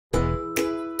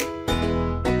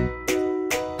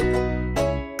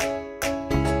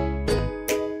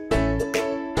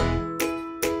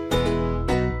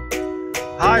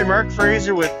Mark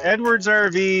Fraser with Edwards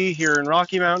RV here in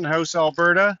Rocky Mountain House,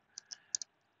 Alberta.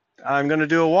 I'm going to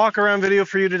do a walk around video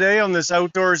for you today on this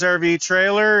outdoors RV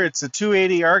trailer. It's a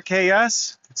 280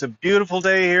 RKS. It's a beautiful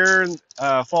day here,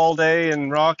 fall day in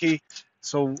Rocky.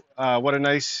 So what a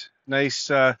nice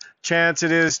chance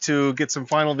it is to get some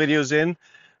final videos in.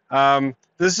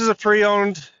 This is a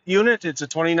pre-owned unit. It's a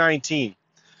 2019.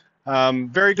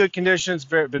 Very good conditions,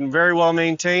 been very well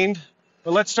maintained.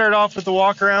 But let's start off with the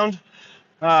walk around.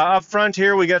 Up front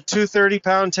here, we got two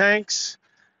 30-pound tanks.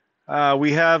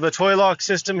 We have a Toy-Lok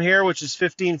system here, which is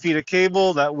 15 feet of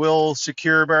cable that will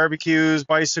secure barbecues,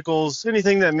 bicycles,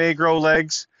 anything that may grow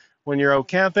legs when you're out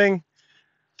camping.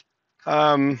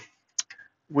 We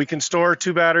can store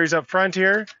two batteries up front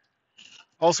here.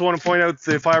 Also want to point out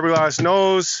the fiberglass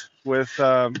nose with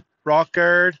rock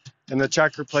guard and the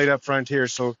checker plate up front here.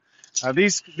 So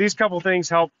these couple things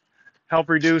help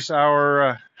reduce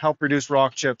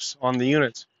rock chips on the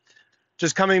units.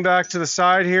 Just coming back to the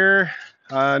side here,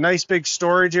 nice big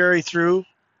storage area through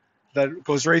that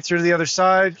goes right through to the other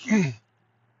side.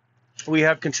 We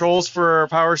have controls for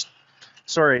our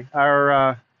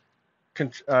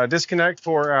disconnect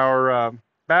for our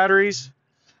batteries.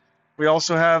 We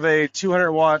also have a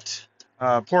 200-watt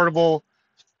portable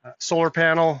solar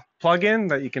panel plug-in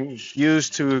that you can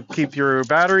use to keep your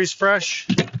batteries fresh.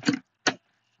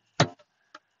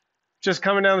 Just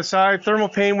coming down the side, thermal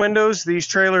pane windows. These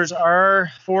trailers are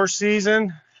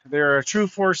 4-season. They're a true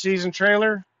 4-season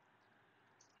trailer.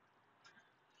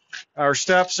 Our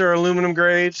steps are marine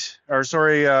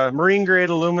grade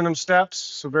aluminum steps,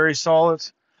 so very solid.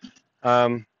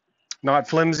 Not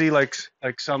flimsy like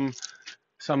some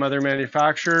other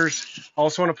manufacturers.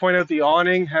 Also want to point out the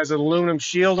awning has an aluminum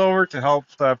shield over to help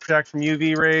protect from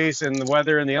UV rays and the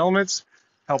weather and the elements,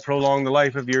 help prolong the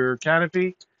life of your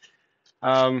canopy.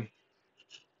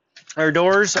 Our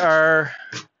doors have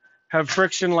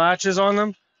friction latches on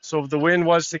them, so if the wind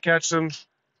was to catch them,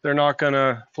 they're not going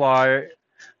to fly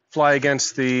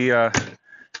against the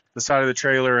side of the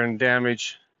trailer and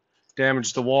damage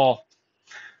the wall.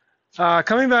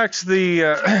 Coming back to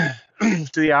the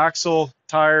to the axle,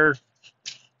 tire,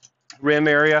 rim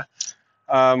area,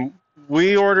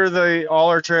 we order all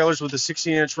our trailers with a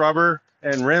 16-inch rubber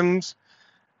and rims.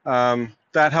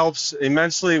 That helps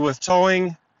immensely with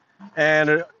towing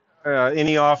and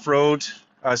any off-road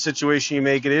situation you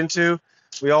may get into.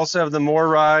 We also have the More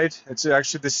Ride. It's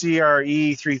actually the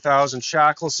CRE 3000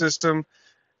 shackle system,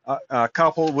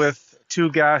 coupled with 2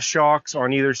 gas shocks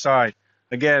on either side.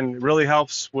 Again, it really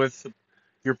helps with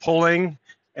your pulling,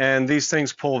 and these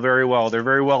things pull very well. They're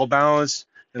very well balanced,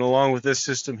 and along with this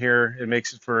system here, it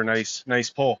makes it for a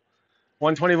nice pull.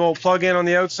 120-volt plug-in on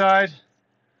the outside.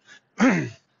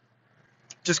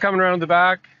 Just coming around the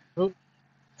back.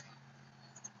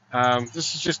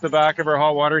 This is just the back of our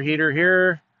hot water heater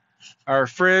here, our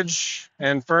fridge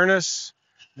and furnace,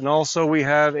 and also we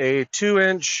have a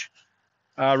 2-inch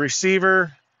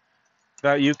receiver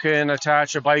that you can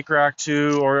attach a bike rack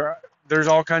to, or there's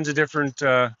all kinds of different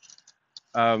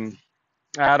add-ons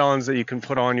that you can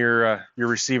put on your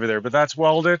receiver there, but that's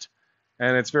welded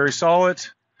and it's very solid.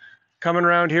 Coming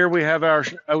around here, we have our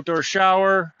outdoor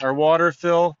shower, our water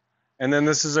fill, and then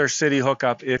this is our city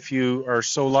hookup if you are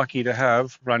so lucky to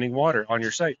have running water on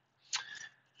your site.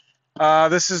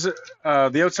 This is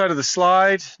the outside of the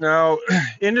slide. Now,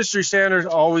 industry standard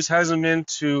always has them in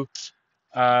to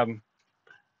have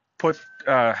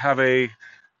a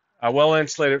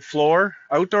well-insulated floor.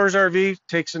 Outdoors RV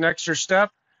takes an extra step.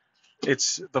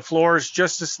 The floor is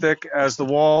just as thick as the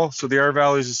wall, so the R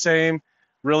value is the same.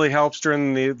 Really helps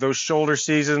during those shoulder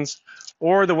seasons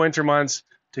or the winter months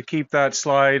to keep that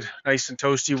slide nice and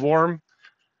toasty warm.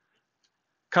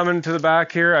 Coming to the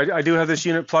back here, I do have this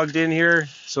unit plugged in here,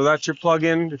 so that's your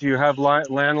plug-in if you have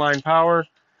landline power.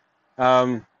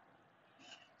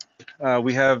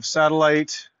 We have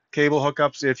satellite cable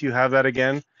hookups if you have that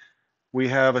again. We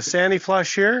have a Sandy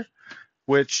flush here,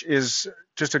 which is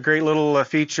just a great little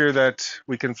feature that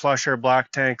we can flush our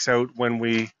black tanks out when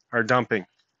we are dumping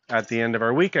at the end of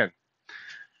our weekend.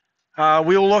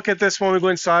 We will look at this when we go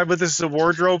inside, but this is a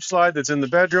wardrobe slide that's in the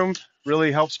bedroom.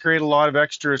 Really helps create a lot of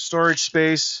extra storage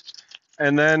space.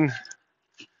 And then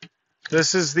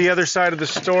this is the other side of the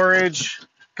storage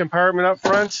compartment up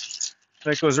front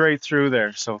that goes right through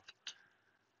there. So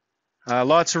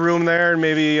lots of room there, and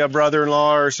maybe a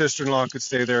brother-in-law or sister-in-law could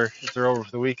stay there if they're over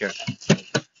for the weekend.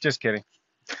 Just kidding.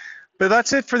 But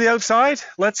that's it for the outside.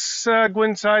 Let's go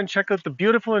inside and check out the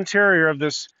beautiful interior of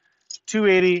this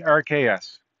 280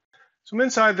 RKS. So I'm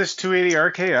inside this 280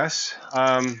 RKS.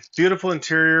 Beautiful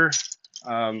interior.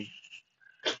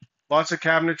 Lots of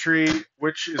cabinetry,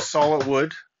 which is solid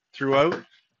wood throughout.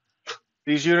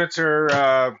 These units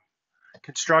are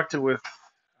constructed with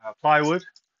plywood,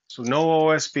 so no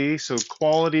OSB, so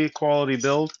quality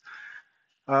build.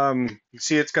 You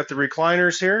see it's got the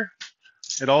recliners here.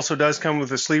 It also does come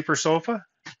with a sleeper sofa,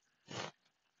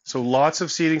 so lots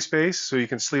of seating space, so you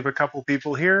can sleep a couple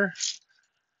people here.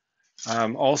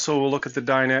 Also, we'll look at the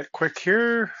dinette quick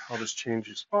here. I'll just change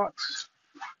your spots.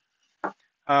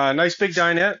 Nice big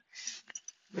dinette.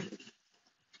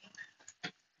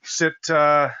 Sit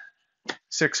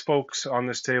 6 folks on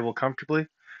this table comfortably.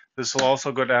 This will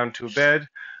also go down to a bed,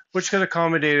 which can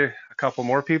accommodate a couple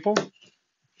more people.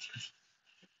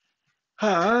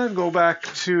 Go back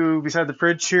to beside the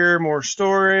fridge here, more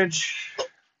storage.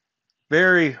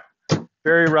 Very,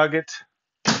 very rugged,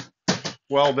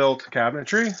 well-built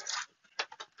cabinetry.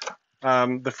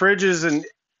 The fridge is an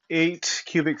 8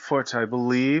 cubic foot, I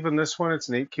believe. In this one, it's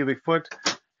an 8 cubic foot.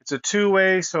 It's a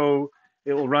two-way, so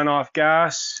it will run off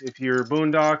gas if you're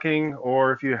boondocking,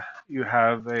 or if you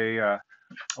have a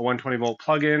 120 volt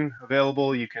plug-in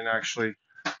available, you can actually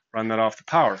run that off the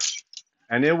power.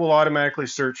 And it will automatically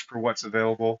search for what's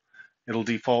available. It'll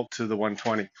default to the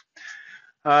 120.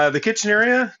 The kitchen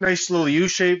area, nice little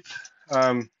U-shaped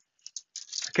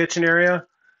kitchen area.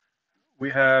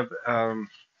 We have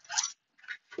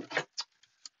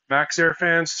Maxx-Air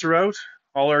fans throughout.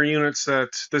 All our units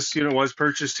this unit was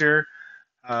purchased here.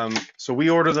 So we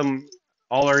order them,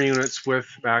 all our units with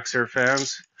Maxx-Air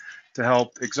fans to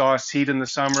help exhaust heat in the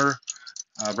summer,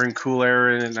 bring cool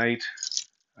air in at night,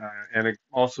 and it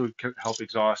also can help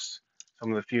exhaust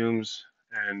some of the fumes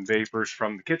and vapors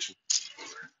from the kitchen.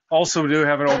 Also, we do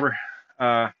have an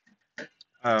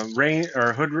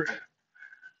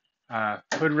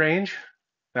hood range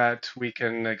that we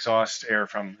can exhaust air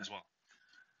from as well.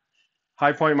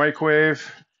 High point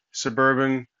microwave,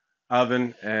 suburban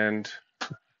oven, and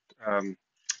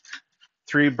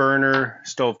 3-burner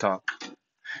stovetop.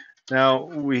 Now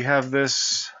we have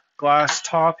this glass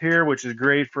top here, which is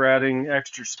great for adding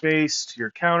extra space to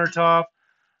your countertop,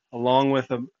 along with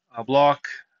a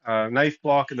knife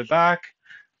block in the back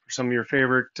for some of your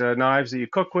favorite knives that you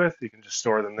cook with. You can just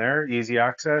store them there, easy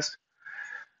access.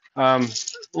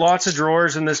 Lots of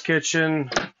drawers in this kitchen.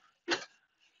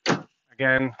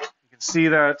 Again, you can see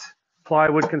that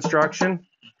plywood construction,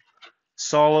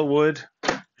 solid wood.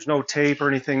 There's no tape or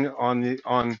anything on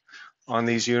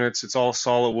these units. It's all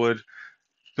solid wood,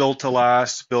 built to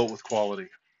last, built with quality.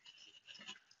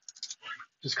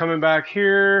 Just coming back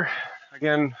here,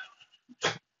 again,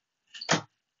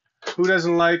 who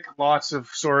doesn't like lots of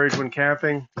storage when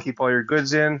camping? Keep all your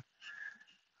goods in.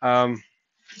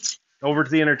 Over to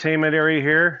the entertainment area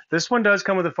here. This one does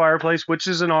come with a fireplace, which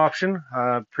is an option.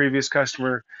 Previous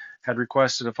customer had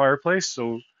requested a fireplace,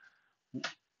 so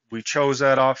we chose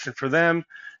that option for them.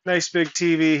 Nice big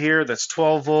TV here that's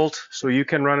 12 volt, so you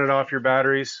can run it off your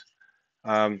batteries.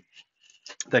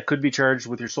 That could be charged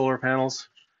with your solar panels.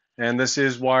 And this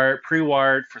is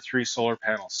pre-wired for 3 solar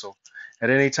panels. So at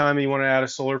any time you want to add a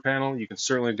solar panel, you can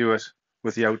certainly do it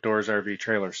with the outdoors RV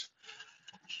trailers.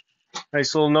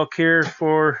 Nice little nook here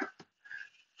for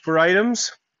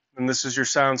items. And this is your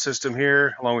sound system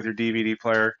here, along with your DVD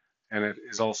player, and it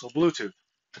is also Bluetooth.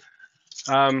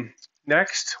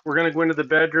 Next, we're going to go into the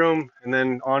bedroom and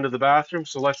then onto the bathroom,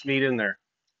 so let's meet in there.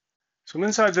 So I'm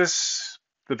inside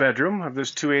the bedroom of this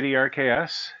 280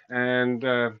 RKS, and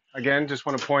again, just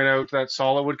want to point out that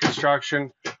solid wood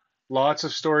construction, lots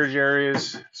of storage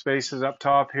areas, spaces up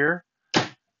top here.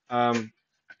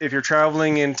 If you're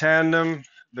traveling in tandem,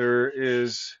 there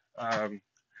is a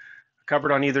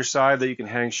cupboard on either side that you can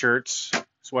hang shirts,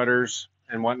 sweaters,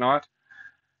 and whatnot.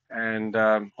 And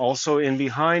also in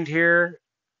behind here,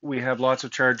 we have lots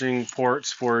of charging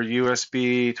ports for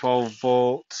USB 12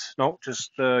 volt, no,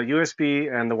 just the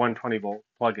USB and the 120 volt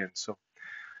plug-in. So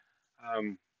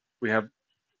we have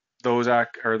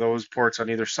those ports on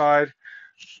either side.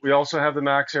 We also have the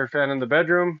Maxx-Air fan in the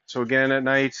bedroom. So again, at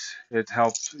night, it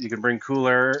helps. You can bring cool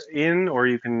air in, or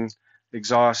you can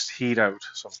exhaust heat out.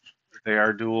 So they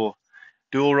are dual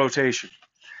rotation.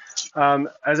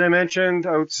 As I mentioned,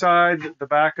 outside the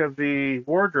back of the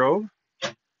wardrobe.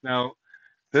 Now,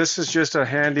 this is just a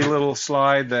handy little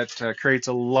slide that creates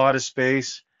a lot of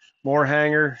space. More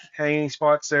hanging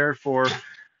spots there for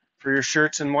your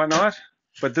shirts and whatnot.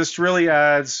 But this really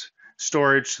adds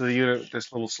storage to the unit,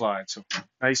 this little slide. So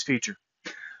nice feature.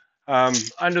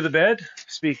 Under the bed,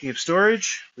 speaking of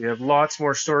storage, we have lots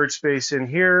more storage space in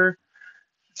here.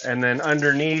 And then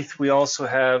underneath, we also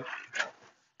have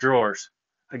drawers.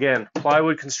 Again,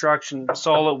 plywood construction,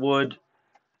 solid wood,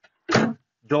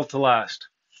 built to last.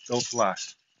 Built to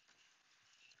last.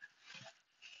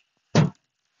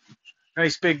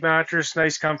 Nice big mattress,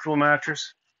 nice comfortable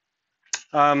mattress.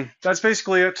 That's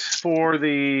basically it for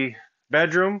the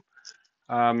bedroom.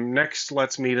 Next,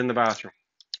 let's meet in the bathroom.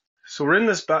 So we're in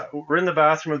the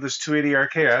bathroom of this 280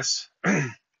 RKS,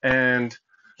 and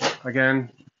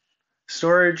again,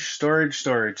 storage, storage,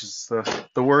 storage is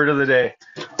the word of the day.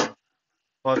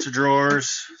 Lots of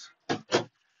drawers,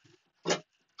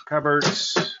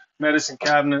 cupboards, medicine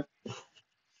cabinet.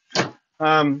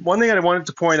 One thing I wanted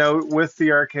to point out with the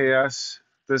RKS,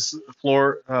 this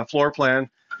floor plan,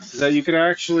 is that you can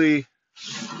actually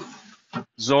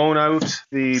zone out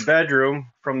the bedroom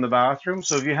from the bathroom.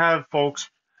 So if you have folks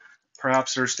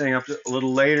perhaps they're staying up a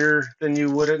little later than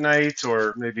you would at night,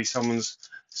 or maybe someone's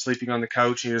sleeping on the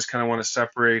couch and you just kind of want to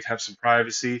separate, have some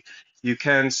privacy, you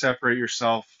can separate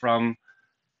yourself from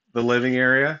the living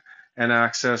area and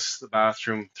access the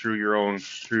bathroom through your own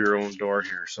door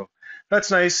here. So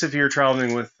that's nice if you're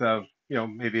traveling with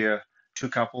maybe two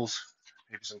couples,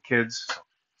 maybe some kids.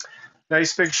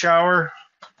 Nice big shower,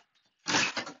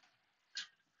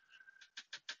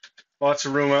 lots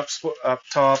of room up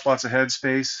top, lots of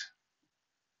headspace.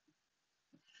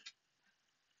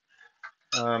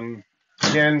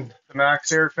 Again, the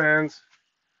Maxx-Air fans.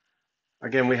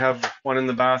 Again, we have one in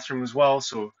the bathroom as well,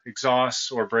 so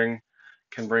exhausts or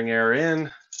can bring air in.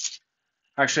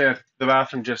 Actually, the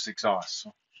bathroom just exhausts.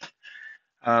 So.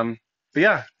 But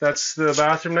yeah, that's the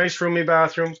bathroom. Nice, roomy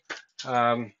bathroom.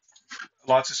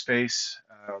 Lots of space.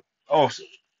 The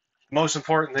most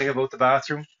important thing about the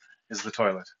bathroom is the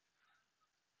toilet.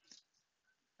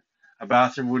 A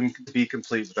bathroom wouldn't be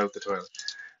complete without the toilet.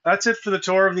 That's it for the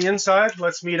tour of the inside.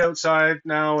 Let's meet outside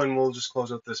now, and we'll just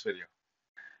close out this video.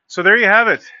 So there you have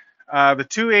it. The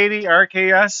 280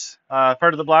 RKS,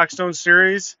 part of the Blackstone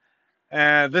series.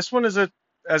 This one is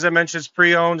as I mentioned, it's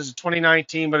pre-owned. It's a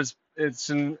 2019, but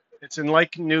it's in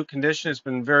like new condition. It's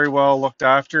been very well looked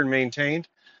after and maintained.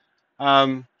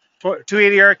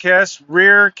 280 RKS,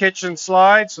 rear kitchen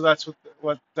slide. So that's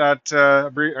what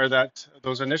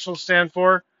those initials stand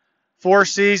for. 4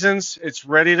 seasons. It's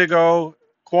ready to go.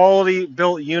 Quality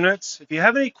built units. If you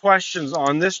have any questions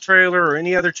on this trailer or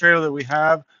any other trailer that we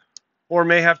have or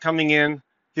may have coming in,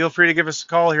 feel free to give us a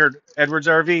call here at Edwards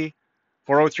RV,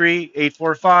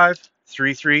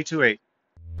 403-845-3328.